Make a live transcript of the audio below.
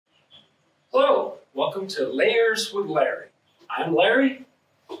Welcome to Layers with Larry. I'm Larry.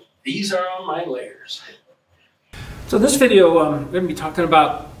 These are my layers. So this video, I'm going to be talking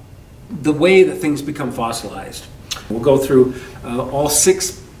about the way that things become fossilized. We'll go through all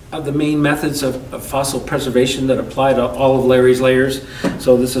 6 of the main methods of fossil preservation that apply to all of Larry's layers.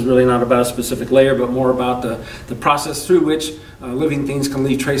 So this is really not about a specific layer, but more about the process through which living things can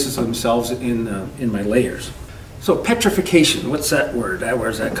leave traces of themselves in my layers. So petrification, what's that word? Where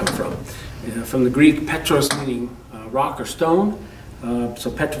does that come from? From the Greek petros, meaning rock or stone.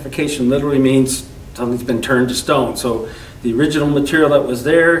 So petrification literally means something's been turned to stone. So the original material that was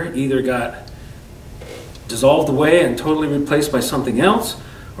there either got dissolved away and totally replaced by something else,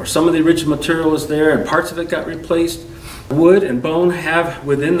 or some of the original material is there and parts of it got replaced. Wood and bone have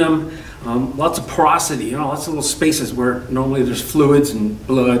within them lots of porosity, lots of little spaces where normally there's fluids and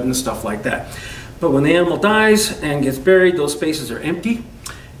blood and stuff like that. But when the animal dies and gets buried, those spaces are empty.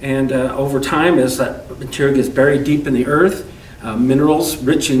 And over time, as that material gets buried deep in the earth, minerals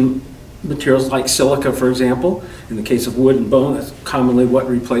rich in materials like silica, for example, in the case of wood and bone, that's commonly what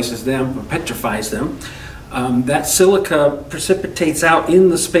replaces them or petrifies them. That silica precipitates out in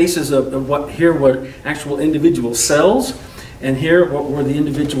the spaces of what were actual individual cells, and here what were the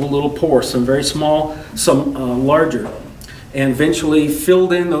individual little pores, some very small, some larger, and eventually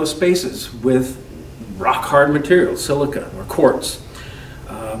filled in those spaces with rock-hard material, silica or quartz.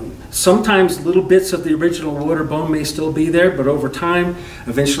 Sometimes little bits of the original wood or bone may still be there, but over time,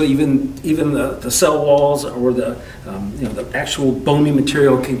 eventually even the cell walls or the actual bony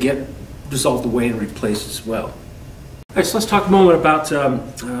material can get dissolved away and replaced as well. All right, so let's talk a moment about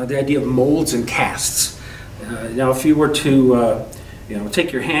the idea of molds and casts. Now, if you were to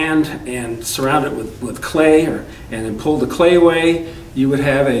take your hand and surround it with clay, and then pull the clay away, you would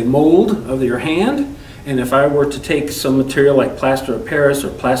have a mold of your hand. And if I were to take some material like plaster of Paris or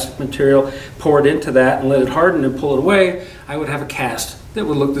plastic material, pour it into that and let it harden and pull it away, I would have a cast that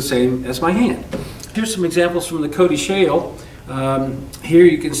would look the same as my hand. Here's some examples from the Cody Shale. Here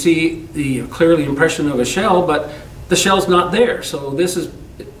you can see the clearly impression of a shell, but the shell's not there. So this is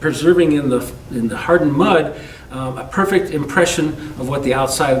preserving in the hardened mud a perfect impression of what the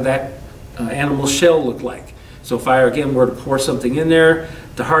outside of that animal's shell looked like. So if I again were to pour something in there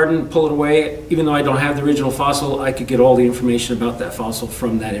to harden, pull it away, even though I don't have the original fossil, I could get all the information about that fossil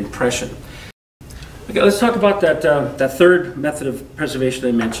from that impression. Okay, let's talk about that third method of preservation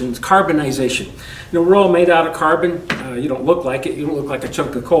I mentioned, carbonization. We're all made out of carbon. You don't look like it. You don't look like a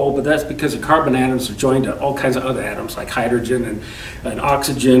chunk of coal, but that's because the carbon atoms are joined to all kinds of other atoms like hydrogen and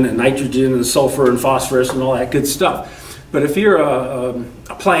oxygen and nitrogen and sulfur and phosphorus and all that good stuff. But if you're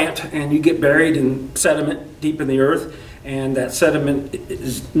a plant and you get buried in sediment deep in the earth, and that sediment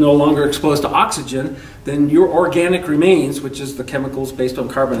is no longer exposed to oxygen, then your organic remains, which is the chemicals based on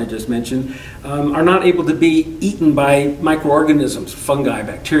carbon I just mentioned, are not able to be eaten by microorganisms, fungi,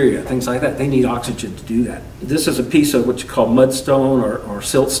 bacteria, things like that. They need oxygen to do that. This is a piece of what you call mudstone or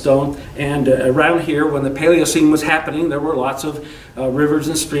siltstone. And around here, when the Paleocene was happening, there were lots of rivers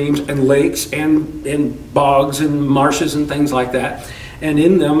and streams and lakes and bogs and marshes and things like that. And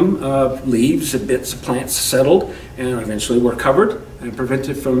in them, leaves and bits of plants settled and eventually were covered and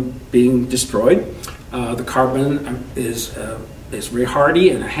prevented from being destroyed. The carbon is very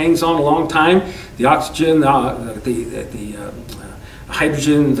hardy and it hangs on a long time. The oxygen, the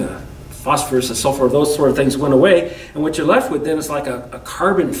hydrogen, the phosphorus, the sulfur, those sort of things went away. And what you're left with then is like a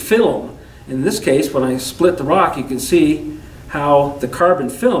carbon film. In this case, when I split the rock, you can see how the carbon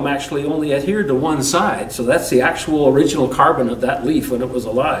film actually only adhered to one side. So that's the actual original carbon of that leaf when it was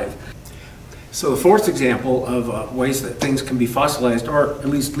alive. So the fourth example of ways that things can be fossilized, or at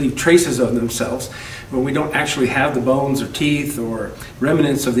least leave traces of themselves, when we don't actually have the bones or teeth or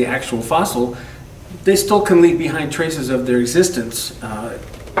remnants of the actual fossil, they still can leave behind traces of their existence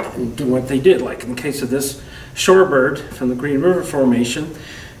and do what they did. Like in the case of this shorebird from the Green River Formation,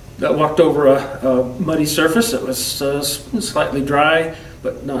 that walked over a muddy surface that was slightly dry,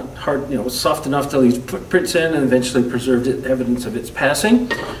 but not hard, it was soft enough to leave footprints in and eventually preserved evidence of its passing.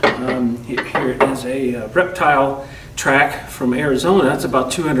 Here is a reptile track from Arizona. That's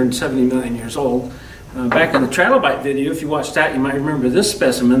about 270 million years old. Back in the trilobite video, if you watched that, you might remember this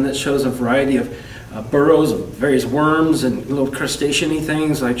specimen that shows a variety of burrows of various worms and little crustacean-y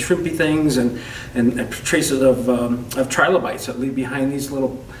things like shrimpy things and traces of trilobites that leave behind these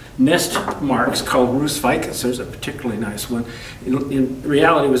little nest marks called roost ficus. There's a particularly nice one. In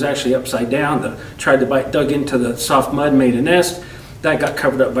reality, it was actually upside down. The trilobite dug into the soft mud, made a nest. That got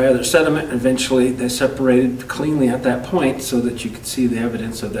covered up by other sediment, and eventually they separated cleanly at that point so that you could see the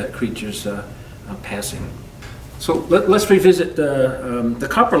evidence of that creature's passing. So let's revisit the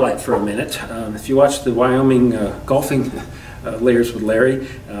coprolite for a minute. If you watch the Wyoming golfing Layers with Larry,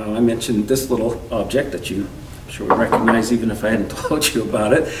 I mentioned this little object that you sure would recognize even if I hadn't told you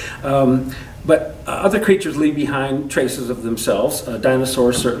about it. But other creatures leave behind traces of themselves.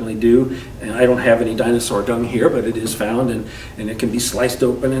 Dinosaurs certainly do. And I don't have any dinosaur dung here, but it is found, and it can be sliced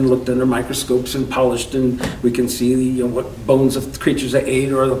open and looked under microscopes and polished, and we can see what bones of creatures they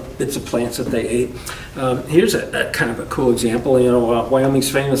ate or the bits of plants that they ate. Here's a kind of a cool example.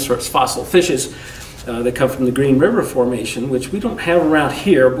 Wyoming's famous for its fossil fishes. They come from the Green River Formation, which we don't have around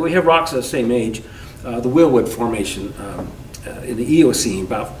here, but we have rocks of the same age. The Willwood Formation in the Eocene,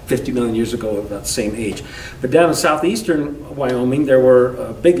 about 50 million years ago, about the same age. But down in southeastern Wyoming, there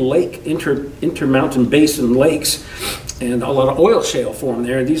were big lake, intermountain basin lakes, and a lot of oil shale formed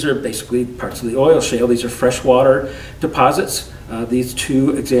there. And these are basically parts of the oil shale. These are freshwater deposits. These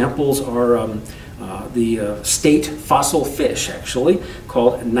two examples are the state fossil fish, actually,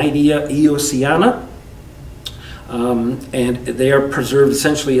 called Nidea eoceana. And they are preserved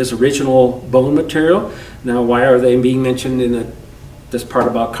essentially as original bone material. Now, why are they being mentioned in this part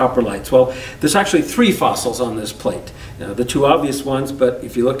about coprolites? Well, there's actually 3 fossils on this plate. The 2 obvious ones, but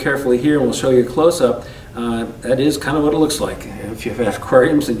if you look carefully here, and we'll show you a close-up, that is kind of what it looks like. If you've had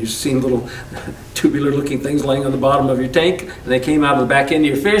aquariums and you've seen little tubular-looking things laying on the bottom of your tank, and they came out of the back end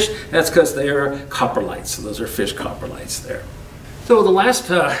of your fish, that's because they are coprolites. So those are fish coprolites there. So the last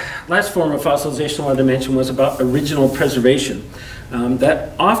form of fossilization I wanted to mention was about original preservation.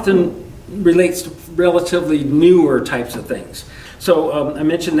 That often relates to relatively newer types of things. So I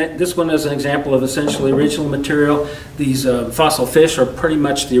mentioned that this one as an example of essentially original material. These fossil fish are pretty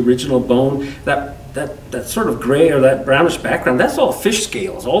much the original bone. That sort of gray or that brownish background, that's all fish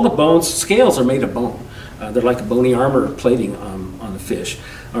scales. All the bones, scales are made of bone. They're like a bony armor plating on the fish,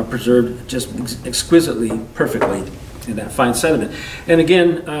 are preserved just exquisitely, perfectly in that fine sediment. And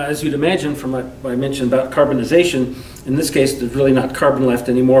again, as you'd imagine from what I mentioned about carbonization, in this case there's really not carbon left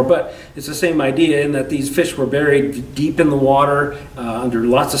anymore, but it's the same idea in that these fish were buried deep in the water under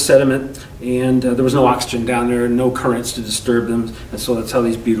lots of sediment, and there was no oxygen down there, no currents to disturb them, and so that's how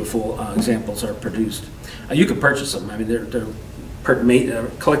these beautiful examples are produced. You can purchase them. I mean, they're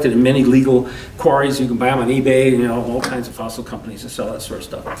collected in many legal quarries. You can buy them on eBay, all kinds of fossil companies that sell that sort of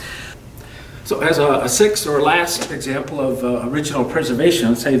stuff. So as a 6th or last example of original preservation,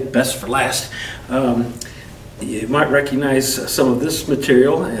 I'd say best for last, you might recognize some of this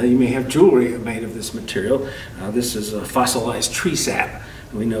material. You may have jewelry made of this material. This is a fossilized tree sap,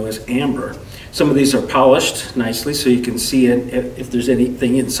 we know as amber. Some of these are polished nicely so you can see if there's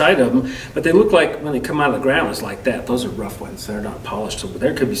anything inside of them, but they look like when they come out of the ground it's like that. Those are rough ones, they're not polished, so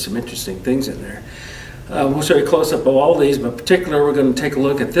there could be some interesting things in there. We'll show you a close-up of all these, but in particular we're going to take a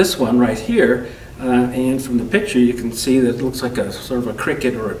look at this one right here, and from the picture you can see that it looks like a sort of a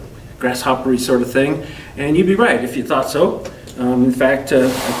cricket or a grasshoppery sort of thing, and you'd be right if you thought so. In fact,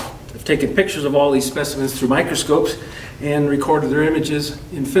 I've taken pictures of all these specimens through microscopes and recorded their images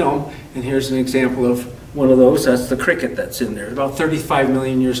in film, and here's an example of one of those. That's the cricket that's in there, about 35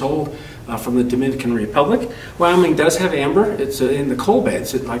 million years old, from the Dominican Republic. Wyoming does have amber. It's in the coal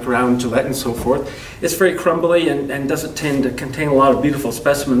beds, like around Gillette and so forth. It's very crumbly and doesn't tend to contain a lot of beautiful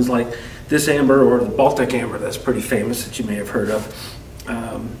specimens like this amber or the Baltic amber that's pretty famous that you may have heard of.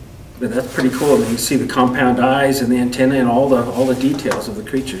 But that's pretty cool. I mean, you see the compound eyes and the antennae and all the details of the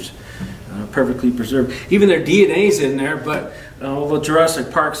creatures. Perfectly preserved. Even their DNA's in there, but although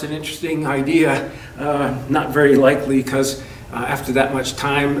Jurassic Park's an interesting idea, not very likely, because after that much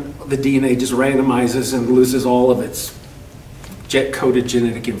time, the DNA just randomizes and loses all of its jet-coded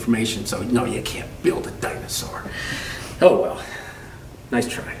genetic information. So no, you can't build a dinosaur. Oh well, nice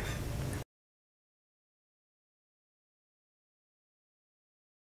try.